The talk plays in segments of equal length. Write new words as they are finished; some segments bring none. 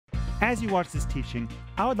As you watch this teaching,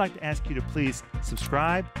 I would like to ask you to please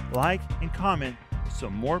subscribe, like, and comment so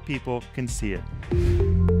more people can see it.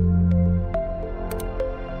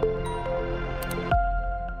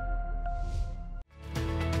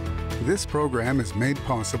 This program is made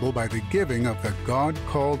possible by the giving of the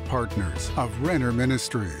God-called partners of Renner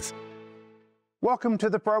Ministries. Welcome to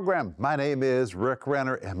the program. My name is Rick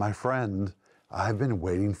Renner, and my friend, I've been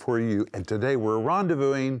waiting for you, and today we're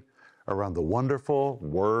rendezvousing around the wonderful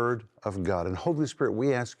Word of God. And Holy Spirit,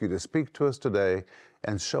 we ask you to speak to us today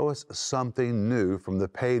and show us something new from the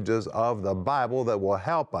pages of the Bible that will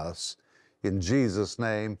help us. In Jesus'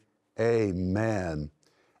 name, amen.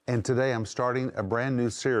 And today I'm starting a brand new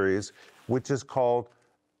series, which is called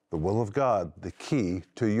The Will of God, the Key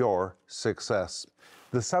to Your Success.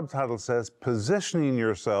 The subtitle says, Positioning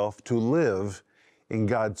Yourself to Live in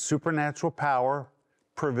God's Supernatural Power,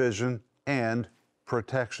 Provision, and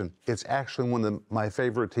Protection. It's actually one of my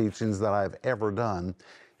favorite teachings that I've ever done.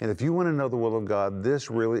 And if you want to know the will of God, this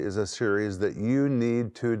really is a series that you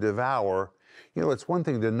need to devour. You know, it's one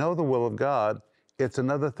thing to know the will of God, it's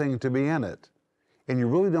another thing to be in it. And you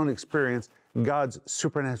really don't experience God's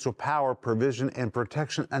supernatural power, provision, and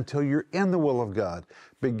protection until you're in the will of God.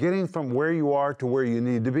 Beginning from where you are to where you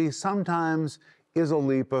need to be sometimes is a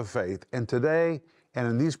leap of faith. And today, and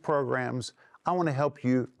in these programs, I want to help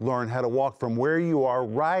you learn how to walk from where you are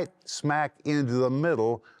right smack into the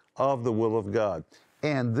middle of the will of God.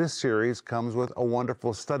 And this series comes with a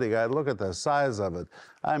wonderful study guide. Look at the size of it.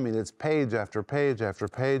 I mean, it's page after page after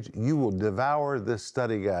page. You will devour this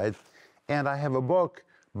study guide. And I have a book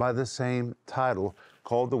by the same title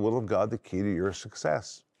called The Will of God, the Key to Your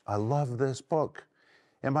Success. I love this book.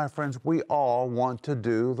 And my friends, we all want to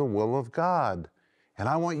do the will of God. And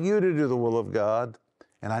I want you to do the will of God.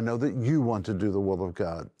 And I know that you want to do the will of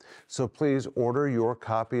God. So please order your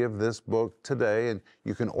copy of this book today. And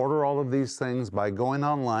you can order all of these things by going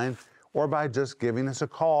online or by just giving us a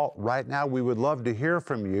call. Right now, we would love to hear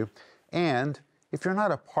from you. And if you're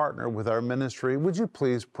not a partner with our ministry, would you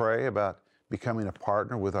please pray about becoming a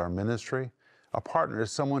partner with our ministry? A partner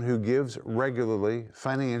is someone who gives regularly,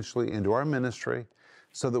 financially into our ministry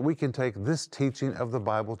so that we can take this teaching of the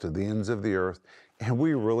Bible to the ends of the earth. And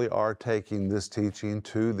we really are taking this teaching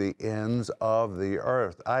to the ends of the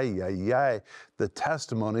earth. Ay, ay, ay. The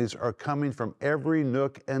testimonies are coming from every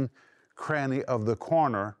nook and cranny of the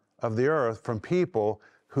corner of the earth from people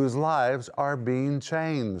whose lives are being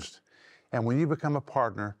changed. And when you become a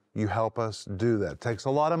partner, you help us do that. It takes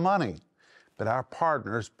a lot of money, but our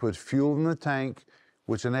partners put fuel in the tank,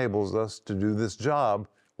 which enables us to do this job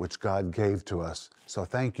which God gave to us. So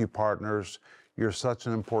thank you, partners. You're such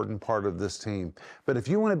an important part of this team. But if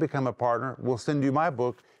you want to become a partner, we'll send you my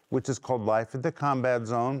book, which is called Life at the Combat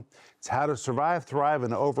Zone. It's how to survive, thrive,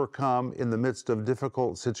 and overcome in the midst of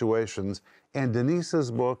difficult situations. And Denise's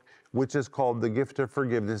book, which is called The Gift of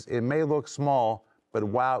Forgiveness. It may look small, but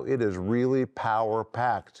wow, it is really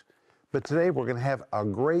power-packed. But today we're going to have a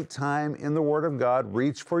great time in the Word of God.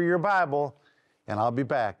 Reach for your Bible, and I'll be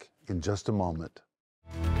back in just a moment.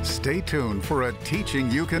 Stay tuned for a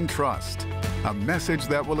teaching you can trust, a message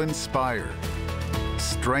that will inspire,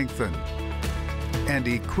 strengthen, and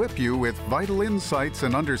equip you with vital insights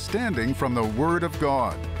and understanding from the Word of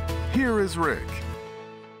God. Here is Rick.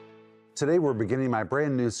 Today we're beginning my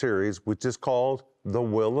brand new series, which is called The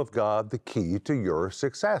Will of God, the Key to Your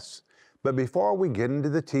Success. But before we get into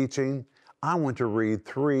the teaching, I want to read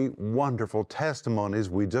 3 wonderful testimonies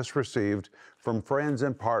we just received from friends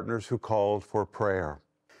and partners who called for prayer.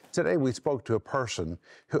 Today we spoke to a person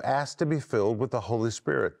who asked to be filled with the Holy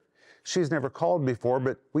Spirit. She's never called before,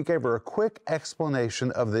 but we gave her a quick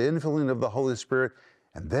explanation of the infilling of the Holy Spirit,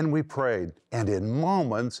 and then we prayed. And in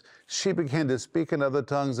moments, she began to speak in other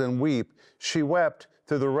tongues and weep. She wept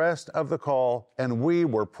through the rest of the call, and we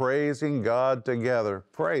were praising God together.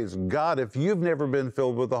 Praise God. If you've never been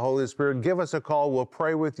filled with the Holy Spirit, give us a call. We'll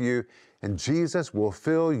pray with you, and Jesus will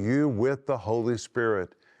fill you with the Holy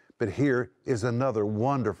Spirit. But here is another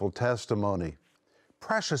wonderful testimony.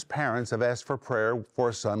 Precious parents have asked for prayer for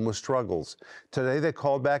a son with struggles. Today they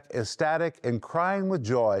called back ecstatic and crying with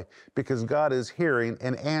joy because God is hearing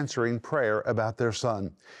and answering prayer about their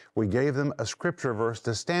son. We gave them a scripture verse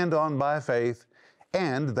to stand on by faith,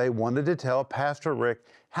 and they wanted to tell Pastor Rick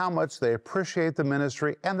how much they appreciate the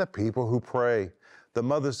ministry and the people who pray. The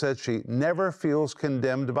mother said she never feels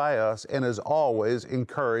condemned by us and is always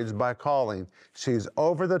encouraged by calling. She's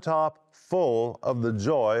over the top, full of the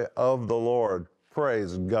joy of the Lord.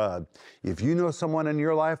 Praise God. If you know someone in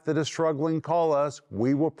your life that is struggling, call us.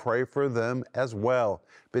 We will pray for them as well.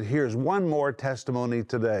 But here's one more testimony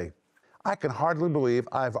today. I can hardly believe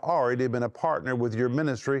I've already been a partner with your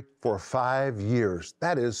ministry for 5 years.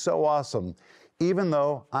 That is so awesome. Even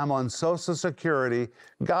though I'm on Social Security,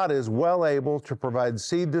 God is well able to provide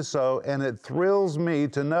seed to sow, and it thrills me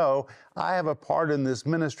to know I have a part in this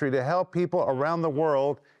ministry to help people around the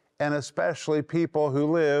world, and especially people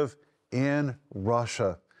who live in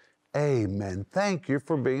Russia. Amen. Thank you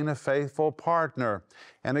for being a faithful partner.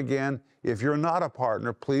 And again, if you're not a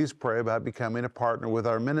partner, please pray about becoming a partner with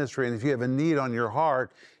our ministry. And if you have a need on your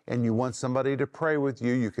heart and you want somebody to pray with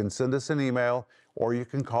you, you can send us an email or you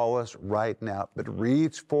can call us right now. But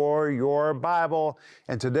reach for your Bible.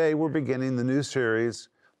 And today we're beginning the new series,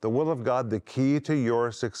 The Will of God, the Key to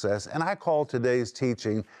Your Success. And I call today's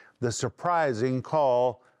teaching The Surprising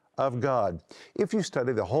Call of God. If you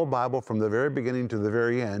study the whole Bible from the very beginning to the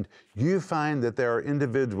very end, you find that there are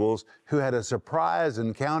individuals who had a surprise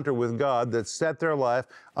encounter with God that set their life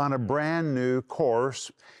on a brand new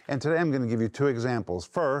course. And today I'm going to give you two examples.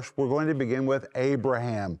 First, we're going to begin with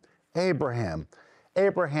Abraham. Abraham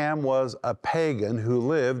was a pagan who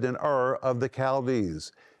lived in Ur of the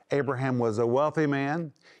Chaldees. Abraham was a wealthy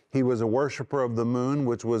man. He was a worshiper of the moon,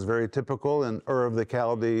 which was very typical in Ur of the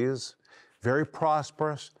Chaldees, very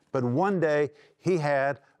prosperous. But one day he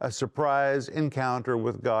had a surprise encounter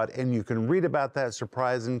with God, and you can read about that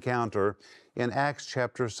surprise encounter in Acts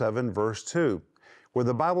chapter 7, verse 2, where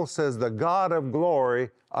the Bible says the God of glory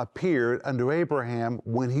appeared unto Abraham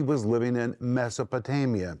when he was living in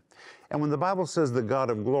Mesopotamia. And when the Bible says the God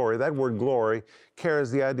of glory, that word glory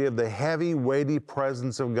carries the idea of the heavy, weighty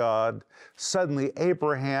presence of God. Suddenly,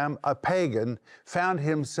 Abraham, a pagan, found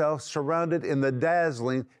himself surrounded in the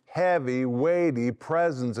dazzling, heavy, weighty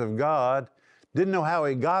presence of God. Didn't know how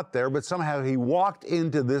he got there, but somehow he walked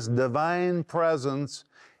into this divine presence,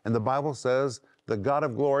 and the Bible says the God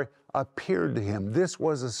of glory appeared to him. This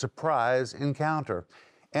was a surprise encounter.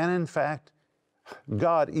 And in fact,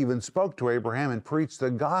 God even spoke to Abraham and preached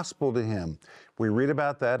the gospel to him. We read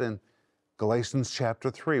about that in Galatians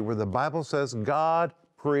chapter 3, where the Bible says God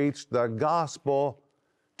preached the gospel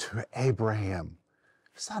to Abraham.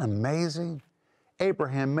 Isn't that amazing?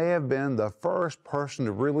 Abraham may have been the first person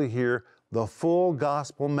to really hear the full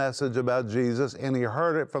gospel message about Jesus, and he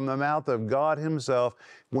heard it from the mouth of God himself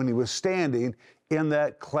when he was standing in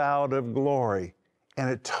that cloud of glory. And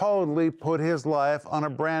it totally put his life on a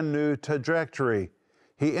brand new trajectory.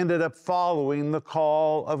 He ended up following the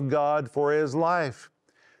call of God for his life.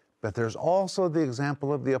 But there's also the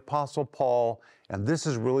example of the Apostle Paul, and this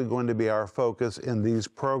is really going to be our focus in these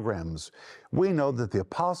programs. We know that the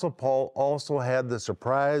Apostle Paul also had the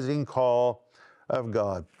surprising call of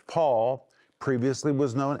God. Paul previously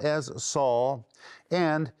was known as Saul,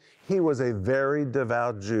 and he was a very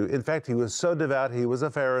devout Jew. In fact, he was so devout, he was a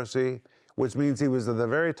Pharisee, which means he was at the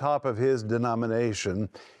very top of his denomination,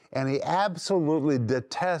 and he absolutely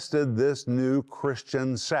detested this new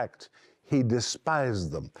Christian sect. He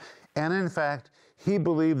despised them. And in fact, he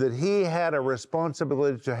believed that he had a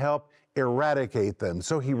responsibility to help eradicate them.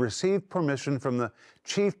 So he received permission from the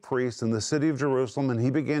chief priest in the city of Jerusalem, and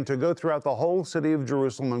he began to go throughout the whole city of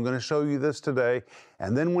Jerusalem. I'm going to show you this today.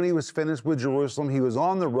 And then when he was finished with Jerusalem, he was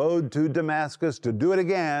on the road to Damascus to do it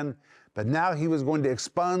again. But now he was going to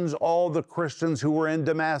expunge all the Christians who were in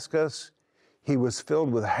Damascus. He was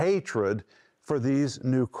filled with hatred for these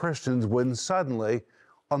new Christians when suddenly,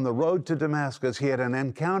 on the road to Damascus, he had an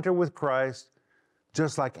encounter with Christ,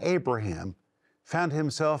 just like Abraham, found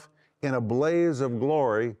himself in a blaze of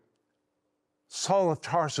glory. Saul of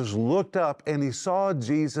Tarsus looked up and he saw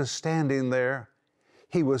Jesus standing there.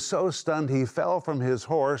 He was so stunned he fell from his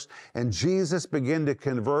horse, and Jesus began to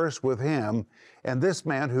converse with him. And this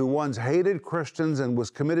man, who once hated Christians and was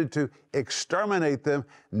committed to exterminate them,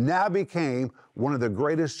 now became one of the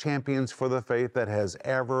greatest champions for the faith that has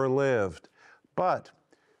ever lived. But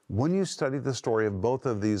when you study the story of both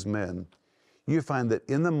of these men, you find that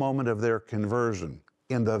in the moment of their conversion,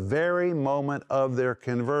 in the very moment of their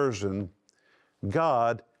conversion,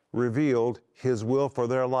 God revealed his will for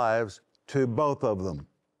their lives to both of them.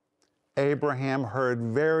 Abraham heard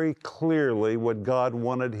very clearly what God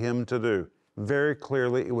wanted him to do. Very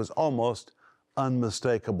clearly, it was almost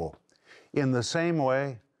unmistakable. In the same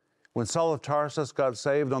way, when Saul of Tarsus got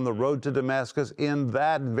saved on the road to Damascus, in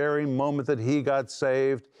that very moment that he got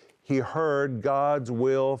saved, he heard God's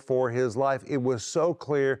will for his life. It was so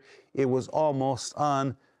clear, it was almost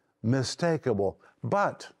unmistakable.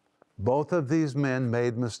 But both of these men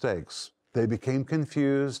made mistakes. They became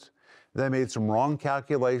confused. They made some wrong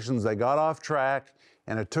calculations. They got off track,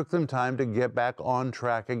 and it took them time to get back on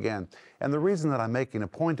track again. And the reason that I'm making a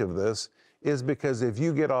point of this is because if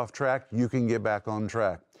you get off track, you can get back on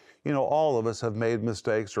track. You know, all of us have made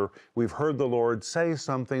mistakes, or we've heard the Lord say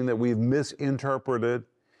something that we've misinterpreted.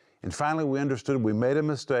 And finally, we understood we made a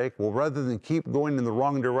mistake. Well, rather than keep going in the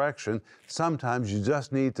wrong direction, sometimes you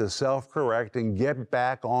just need to self-correct and get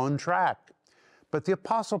back on track. But the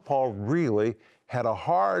Apostle Paul really had a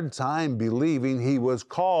hard time believing he was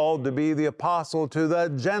called to be the apostle to the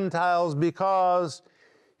Gentiles because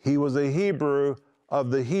he was a Hebrew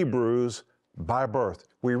of the Hebrews by birth.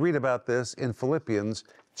 We read about this in Philippians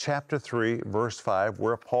chapter 3, verse 5,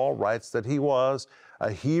 where Paul writes that he was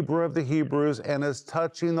a Hebrew of the Hebrews, and as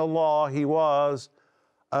touching the law, he was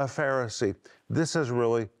a Pharisee. This is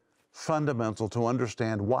really fundamental to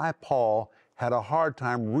understand why Paul had a hard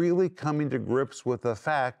time really coming to grips with the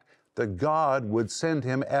fact that God would send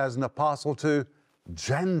him as an apostle to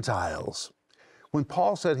Gentiles. When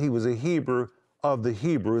Paul said he was a Hebrew of the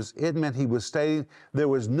Hebrews, it meant he was stating there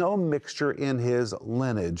was no mixture in his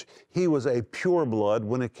lineage. He was a pure blood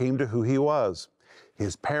when it came to who he was.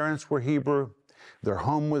 His parents were Hebrew. Their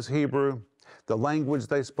home was Hebrew. The language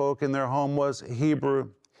they spoke in their home was Hebrew.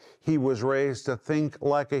 He was raised to think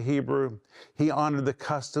like a Hebrew. He honored the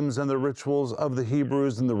customs and the rituals of the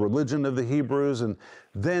Hebrews and the religion of the Hebrews. And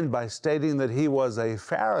then by stating that he was a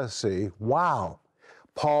Pharisee, wow,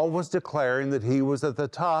 Paul was declaring that he was at the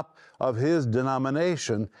top of his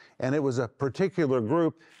denomination, and it was a particular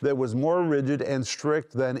group that was more rigid and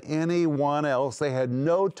strict than anyone else. They had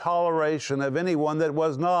no toleration of anyone that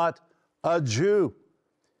was not a Jew.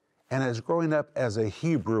 And as growing up as a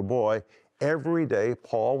Hebrew boy, every day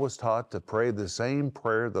Paul was taught to pray the same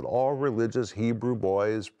prayer that all religious Hebrew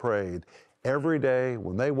boys prayed. Every day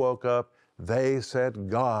when they woke up, they said,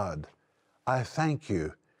 God, I thank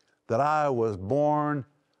you that I was born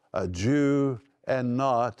a Jew and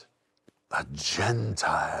not a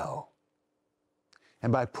Gentile.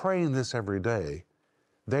 And by praying this every day,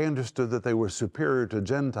 they understood that they were superior to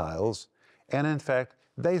Gentiles, and in fact,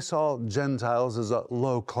 they saw Gentiles as a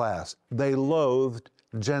low class. They loathed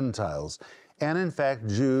Gentiles. And in fact,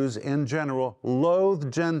 Jews in general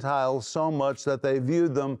loathed Gentiles so much that they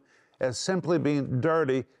viewed them as simply being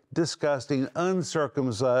dirty, disgusting,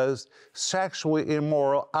 uncircumcised, sexually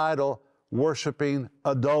immoral, idol-worshiping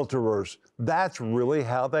adulterers. That's really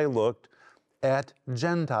how they looked at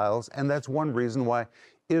Gentiles, and that's one reason why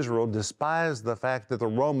Israel despised the fact that the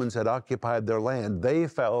Romans had occupied their land. They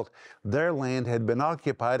felt their land had been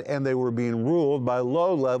occupied and they were being ruled by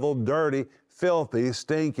low-level, dirty, filthy,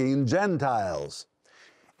 stinking Gentiles.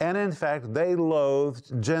 And in fact, they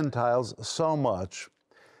loathed Gentiles so much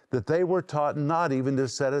that they were taught not even to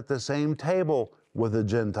sit at the same table with a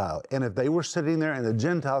Gentile. And if they were sitting there and a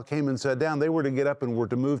Gentile came and sat down, they were to get up and were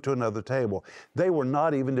to move to another table. They were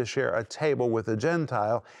not even to share a table with a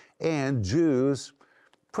Gentile. And Jews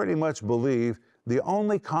pretty much believe the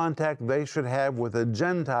only contact they should have with a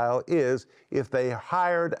Gentile is if they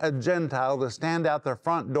hired a Gentile to stand out the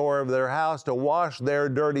front door of their house to wash their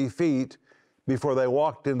dirty feet before they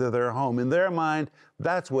walked into their home. In their mind,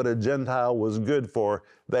 that's what a Gentile was good for.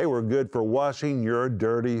 They were good for washing your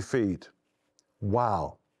dirty feet.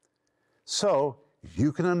 Wow. So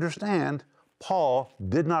you can understand Paul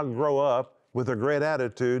did not grow up with a great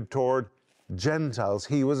attitude toward Gentiles.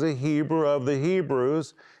 He was a Hebrew of the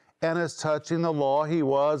Hebrews, and as touching the law, he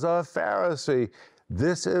was a Pharisee.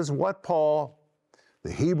 This is what Paul,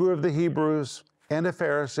 the Hebrew of the Hebrews and a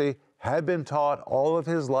Pharisee, had been taught all of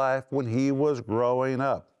his life when he was growing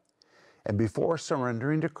up. And before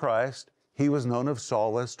surrendering to Christ, he was known of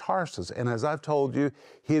Saul as Tarsus. And as I've told you,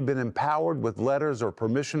 he had been empowered with letters or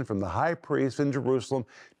permission from the high priest in Jerusalem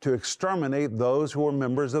to exterminate those who were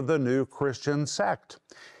members of the new Christian sect.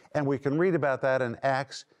 And we can read about that in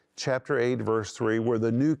Acts chapter 8, verse 3, where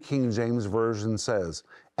the New King James Version says,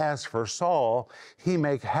 "As for Saul, he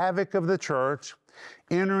made havoc of the church,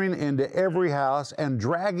 entering into every house and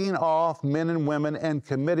dragging off men and women and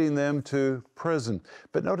committing them to prison."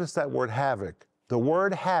 But notice that word havoc. The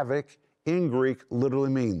word havoc in Greek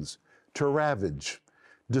literally means to ravage,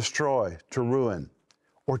 destroy, to ruin,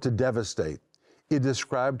 or to devastate. It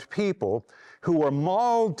described people who were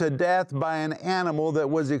mauled to death by an animal that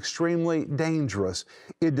was extremely dangerous.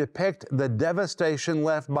 It depicted the devastation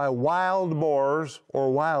left by wild boars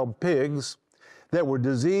or wild pigs that were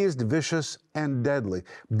diseased, vicious, and deadly.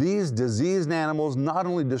 These diseased animals not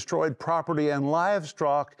only destroyed property and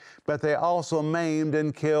livestock, but they also maimed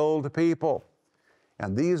and killed people.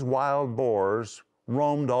 And these wild boars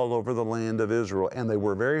roamed all over the land of Israel, and they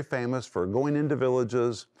were very famous for going into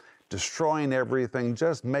villages, destroying everything,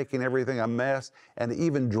 just making everything a mess, and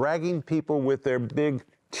even dragging people with their big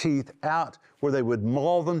teeth out where they would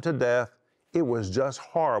maul them to death. It was just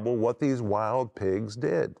horrible what these wild pigs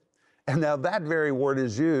did. And now that very word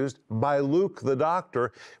is used by Luke the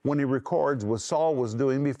doctor when he records what Saul was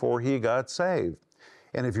doing before he got saved.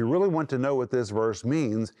 And if you really want to know what this verse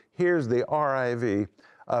means, here's the RIV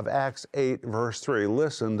of Acts 8, verse 3.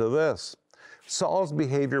 Listen to this. Saul's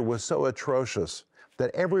behavior was so atrocious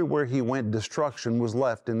that everywhere he went, destruction was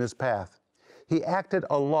left in his path. He acted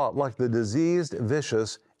a lot like the diseased,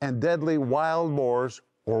 vicious, and deadly wild boars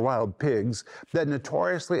or wild pigs that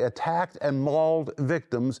notoriously attacked and mauled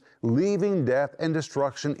victims, leaving death and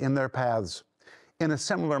destruction in their paths. In a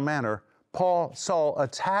similar manner, Saul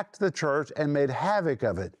attacked the church and made havoc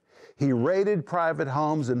of it. He raided private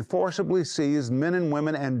homes and forcibly seized men and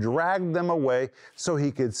women and dragged them away so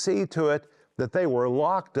he could see to it that they were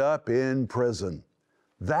locked up in prison.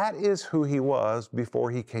 That is who he was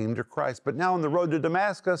before he came to Christ. But now on the road to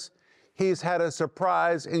Damascus, he's had a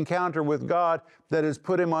surprise encounter with God that has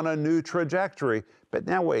put him on a new trajectory. But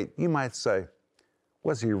now wait, you might say,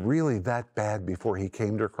 was he really that bad before he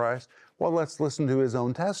came to Christ? Well, let's listen to his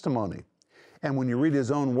own testimony. And when you read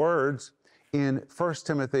his own words in 1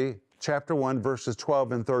 Timothy chapter 1, verses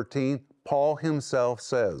 12 and 13, Paul himself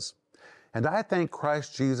says, "And I thank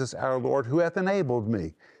Christ Jesus our Lord, who hath enabled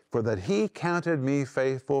me, for that he counted me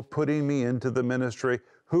faithful, putting me into the ministry,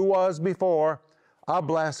 who was before a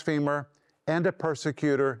blasphemer and a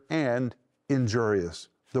persecutor and injurious."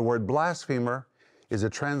 The word blasphemer is a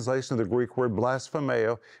translation of the Greek word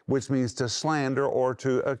blasphemeo, which means to slander or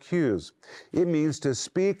to accuse. It means to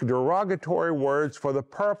speak derogatory words for the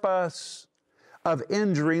purpose of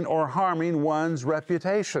injuring or harming one's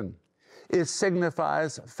reputation. It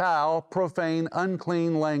signifies foul, profane,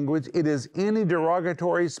 unclean language. It is any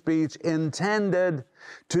derogatory speech intended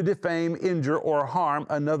to defame, injure, or harm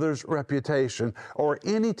another's reputation, or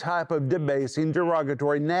any type of debasing,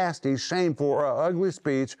 derogatory, nasty, shameful, or ugly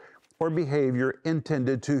speech or behavior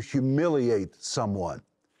intended to humiliate someone.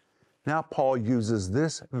 Now, Paul uses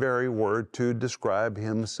this very word to describe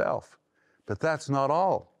himself. But that's not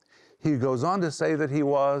all. He goes on to say that he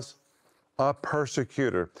was a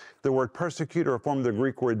persecutor. The word persecutor, a form of the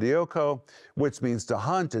Greek word dioko, which means to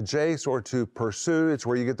hunt, to chase, or to pursue. It's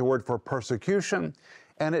where you get the word for persecution.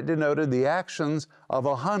 And it denoted the actions of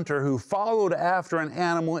a hunter who followed after an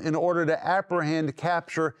animal in order to apprehend,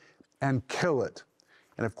 capture, and kill it.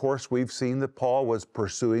 And of course, we've seen that Paul was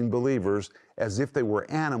pursuing believers as if they were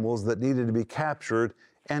animals that needed to be captured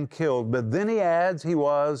and killed. But then he adds he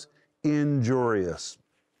was injurious.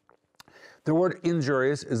 The word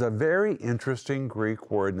injurious is a very interesting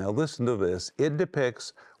Greek word. Now listen to this. It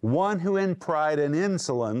depicts one who in pride and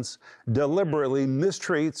insolence deliberately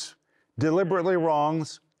mistreats, deliberately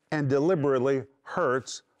wrongs, and deliberately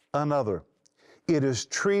hurts another. It is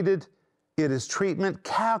treatment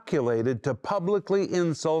calculated to publicly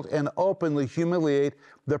insult and openly humiliate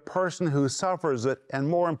the person who suffers it, and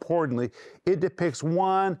more importantly, it depicts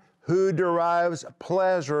one who derives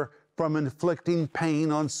pleasure from inflicting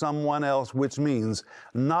pain on someone else, which means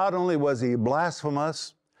not only was he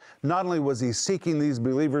blasphemous, not only was he seeking these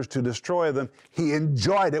believers to destroy them, he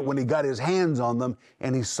enjoyed it when he got his hands on them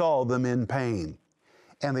and he saw them in pain.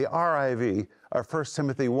 And the RIV of 1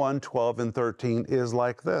 Timothy 1, 12 and 13 is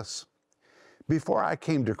like this. "Before I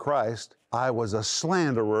came to Christ, I was a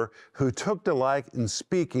slanderer who took delight in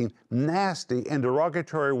speaking nasty and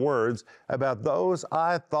derogatory words about those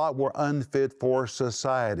I thought were unfit for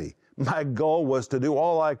society. My goal was to do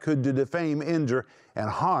all I could to defame, injure, and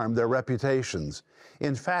harm their reputations.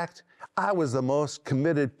 In fact, I was the most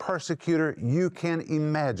committed persecutor you can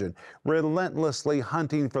imagine, relentlessly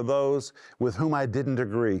hunting for those with whom I didn't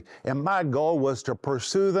agree. And my goal was to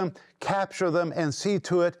pursue them, capture them, and see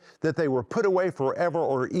to it that they were put away forever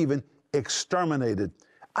or even exterminated.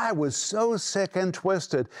 I was so sick and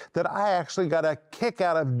twisted that I actually got a kick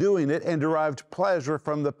out of doing it and derived pleasure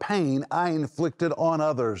from the pain I inflicted on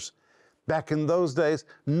others. Back in those days,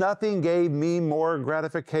 nothing gave me more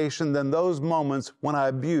gratification than those moments when I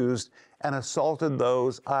abused and assaulted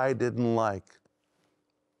those I didn't like."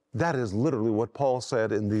 That is literally what Paul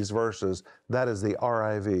said in these verses. That is the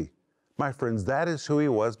RIV. My friends, that is who he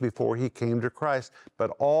was before he came to Christ.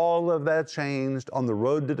 But all of that changed on the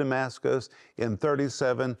road to Damascus in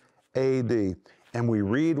 37 AD. And we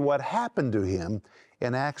read what happened to him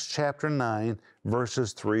in Acts chapter 9,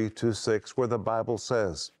 verses 3 to 6, where the Bible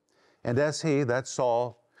says, "And as he," that's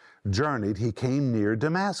Saul, "journeyed, he came near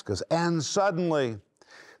Damascus. And suddenly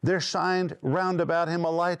there shined round about him a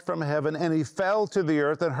light from heaven, and he fell to the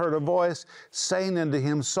earth and heard a voice saying unto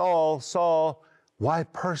him, Saul, Saul, why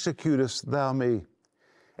persecutest thou me?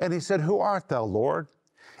 And he said, Who art thou, Lord?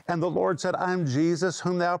 And the Lord said, I am Jesus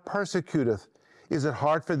whom thou persecutest. Is it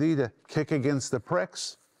hard for thee to kick against the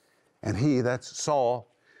pricks? And he," that's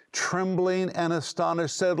Saul, trembling and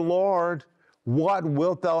astonished, said, Lord, what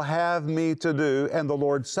wilt thou have me to do? And the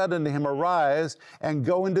Lord said unto him, Arise and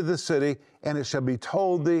go into the city, and it shall be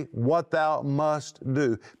told thee what thou must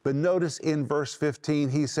do. But notice in verse 15,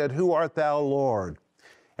 he said, Who art thou, Lord?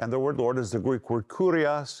 And the word Lord is the Greek word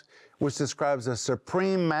kurios, which describes a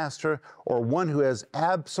supreme master or one who has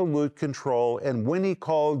absolute control. And when he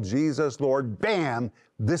called Jesus Lord, bam,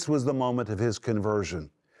 this was the moment of his conversion.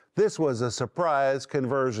 This was a surprise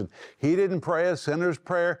conversion. He didn't pray a sinner's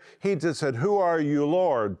prayer. He just said, Who are you,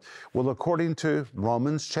 Lord? Well, according to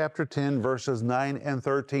Romans chapter 10, verses 9 and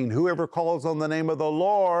 13, whoever calls on the name of the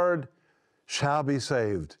Lord shall be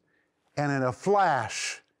saved. And in a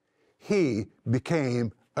flash, he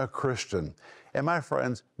became a Christian. And my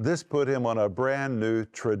friends, this put him on a brand new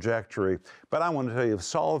trajectory. But I want to tell you, if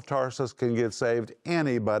Saul of Tarsus can get saved,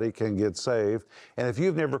 anybody can get saved. And if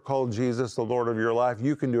you've never called Jesus the Lord of your life,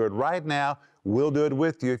 you can do it right now. We'll do it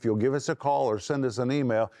with you. If you'll give us a call or send us an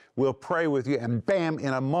email, we'll pray with you. And bam,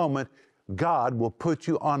 in a moment, God will put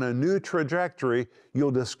you on a new trajectory.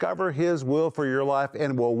 You'll discover His will for your life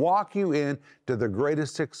and will walk you into the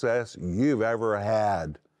greatest success you've ever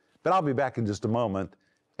had. But I'll be back in just a moment,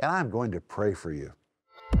 and I'm going to pray for you.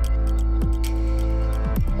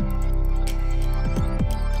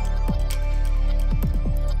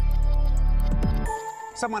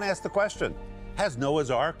 Someone asked the question, has Noah's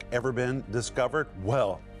Ark ever been discovered?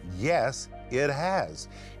 Well, yes, it has.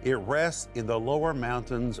 It rests in the lower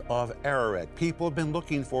mountains of Ararat. People have been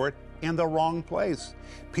looking for it in the wrong place.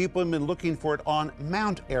 People have been looking for it on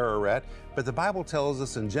Mount Ararat, but the Bible tells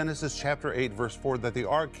us in Genesis chapter 8, verse 4, that the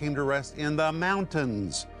ark came to rest in the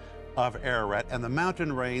mountains of Ararat, and the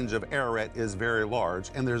mountain range of Ararat is very large.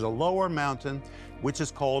 And there's a lower mountain, which is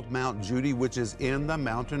called Mount Judy, which is in the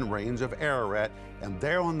mountain range of Ararat. And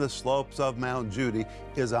there on the slopes of Mount Judy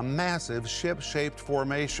is a massive ship-shaped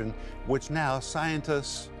formation, which now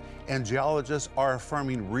scientists and geologists are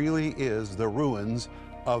affirming really is the ruins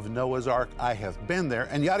of Noah's Ark. I have been there,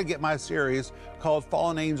 and you ought to get my series called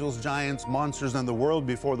Fallen Angels, Giants, Monsters, and the World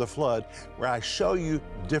Before the Flood, where I show you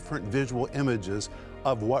different visual images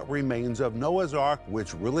of what remains of Noah's Ark,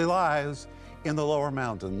 which really lies in the lower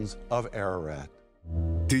mountains of Ararat.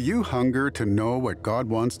 Do you hunger to know what God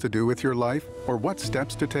wants to do with your life, or what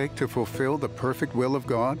steps to take to fulfill the perfect will of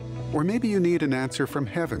God? Or maybe you need an answer from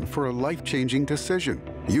heaven for a life-changing decision.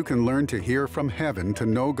 You can learn to hear from heaven to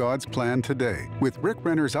know God's plan today with Rick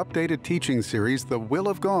Renner's updated teaching series, The Will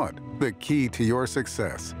of God, the key to your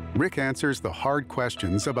success. Rick answers the hard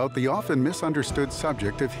questions about the often misunderstood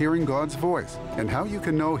subject of hearing God's voice and how you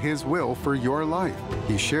can know His will for your life.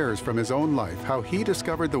 He shares from his own life how he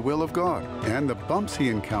discovered the will of God and the bumps he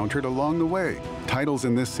encountered along the way. Titles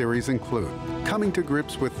in this series include Coming to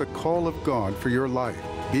Grips with the Call of God for Your Life,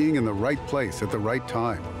 Being in the Right Place at the Right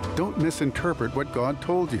Time, Don't Misinterpret What God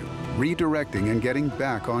Told You, Redirecting and Getting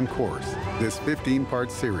Back on Course. This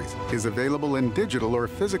 15-part series is available in digital or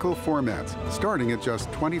physical formats, starting at just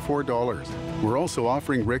 $24. We're also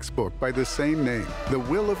offering Rick's book by the same name, The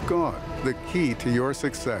Will of God, the Key to Your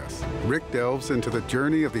Success. Rick delves into the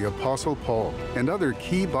journey of the Apostle Paul and other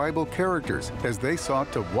key Bible characters as they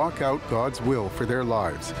sought to walk out God's will for their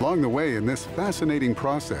lives. Along the way in this fascinating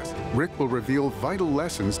process, Rick will reveal vital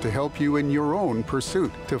lessons to help you in your own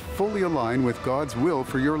pursuit to fully align with God's will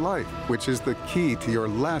for your life, which is the key to your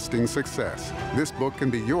lasting success. This book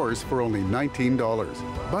can be yours for only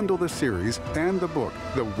 $19. Bundle the series and the book,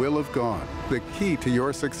 The Will of God, the Key to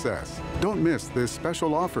Your Success. Don't miss this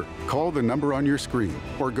special offer. Call the number on your screen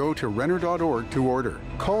or go to renner.org to order.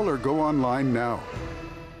 Call or go online now.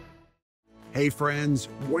 Hey friends,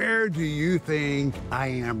 where do you think I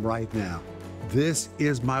am right now? This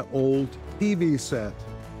is my old TV set.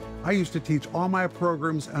 I used to teach all my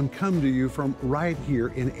programs and come to you from right here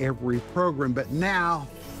in every program, but now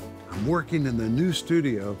I'm working in the new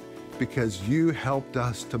studio because you helped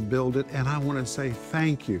us to build it, and I want to say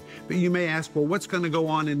thank you. But you may ask, well, what's going to go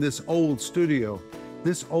on in this old studio?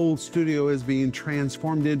 This old studio is being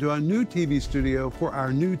transformed into a new TV studio for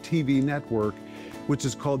our new TV network, which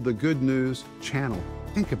is called the Good News Channel.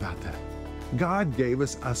 Think about that. God gave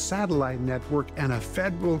us a satellite network and a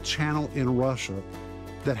federal channel in Russia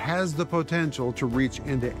that has the potential to reach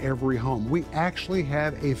into every home. We actually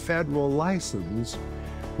have a federal license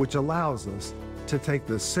which allows us to take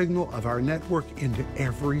the signal of our network into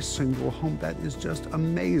every single home. That is just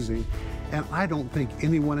amazing. And I don't think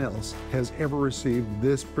anyone else has ever received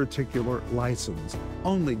this particular license.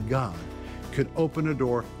 Only God could open a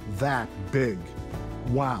door that big.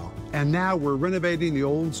 Wow. And now we're renovating the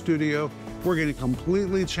old studio. We're going to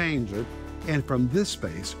completely change it. And from this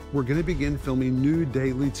space, we're going to begin filming new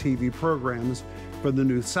daily TV programs for the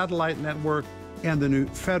new satellite network and the new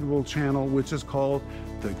federal channel, which is called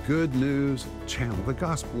the Good News Channel. The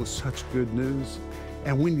gospel is such good news,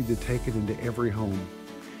 and we need to take it into every home.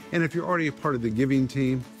 And if you're already a part of the giving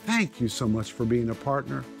team, thank you so much for being a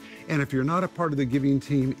partner. And if you're not a part of the giving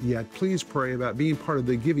team yet, please pray about being part of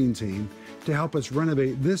the giving team to help us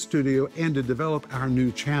renovate this studio and to develop our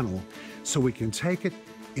new channel so we can take it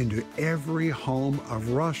into every home of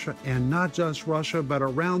Russia, and not just Russia, but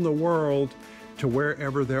around the world, to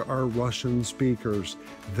wherever there are Russian speakers.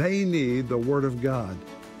 They need the Word of God,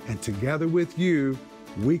 and together with you,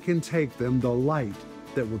 we can take them the light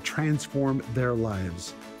that will transform their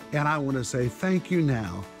lives. And I want to say thank you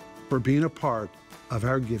now for being a part of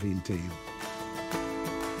our giving team.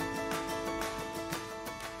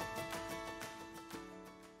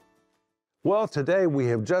 Well, today we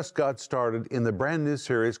have just got started in the brand new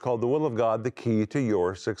series called The Will of God, The Key to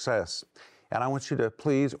Your Success. And I want you to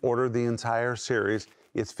please order the entire series.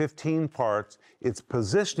 It's 15 parts. It's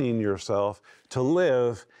positioning yourself to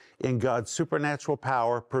live in God's supernatural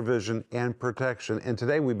power, provision, and protection. And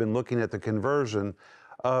today we've been looking at the conversion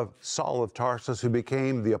of Saul of Tarsus, who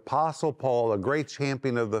became the Apostle Paul, a great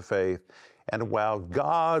champion of the faith. And while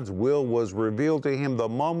God's will was revealed to him the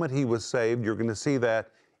moment he was saved, you're going to see that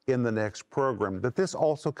in the next program. But this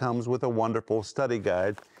also comes with a wonderful study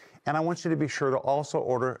guide. And I want you to be sure to also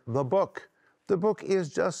order the book. The book is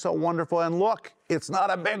just so wonderful. And look, it's not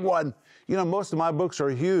a big one. You know, most of my books are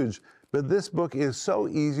huge, but this book is so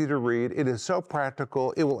easy to read. It is so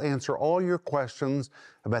practical. It will answer all your questions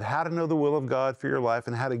about how to know the will of God for your life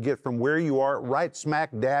and how to get from where you are right smack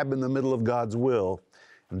dab in the middle of God's will.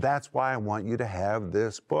 And that's why I want you to have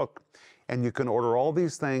this book. And you can order all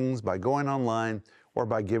these things by going online or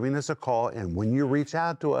by giving us a call. And when you reach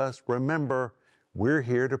out to us, remember, we're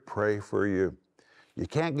here to pray for you. You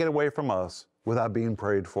can't get away from us without being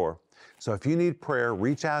prayed for. So if you need prayer,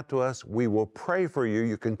 reach out to us. We will pray for you.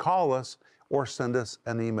 You can call us or send us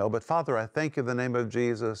an email. But Father, I thank you in the name of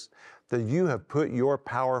Jesus that you have put your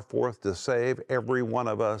power forth to save every one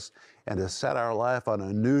of us and to set our life on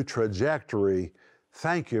a new trajectory.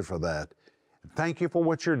 Thank you for that. Thank you for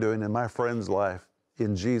what you're doing in my friend's life.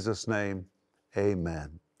 In Jesus' name,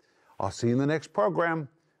 amen. I'll see you in the next program.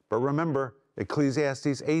 But remember,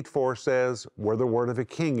 Ecclesiastes 8:4 says, where the word of a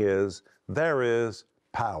king is, there is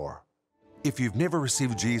power. If you've never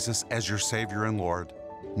received Jesus as your Savior and Lord,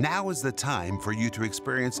 now is the time for you to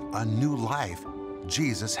experience a new life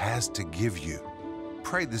Jesus has to give you.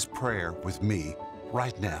 Pray this prayer with me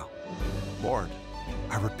right now. Lord,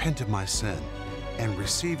 I repent of my sin and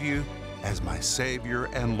receive you as my Savior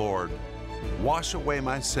and Lord. Wash away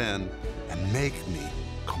my sin and make me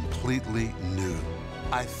completely new.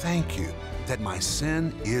 I thank you that my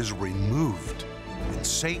sin is removed and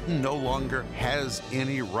Satan no longer has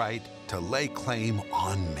any right to lay claim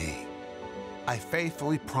on me. I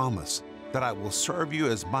faithfully promise that I will serve you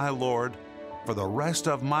as my Lord for the rest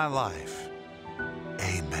of my life.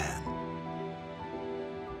 Amen.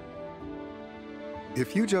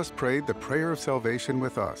 If you just prayed the prayer of salvation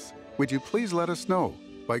with us, would you please let us know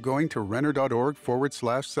by going to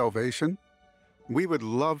renner.org/salvation? We would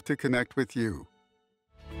love to connect with you.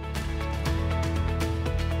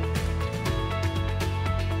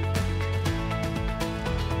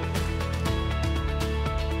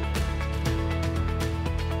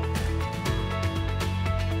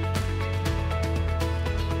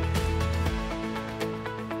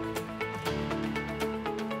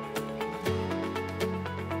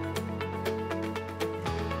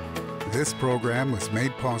 This program was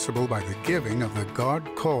made possible by the giving of the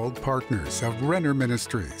God-called partners of Renner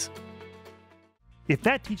Ministries. If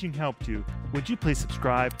that teaching helped you, would you please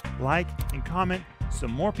subscribe, like, and comment so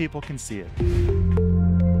more people can see it?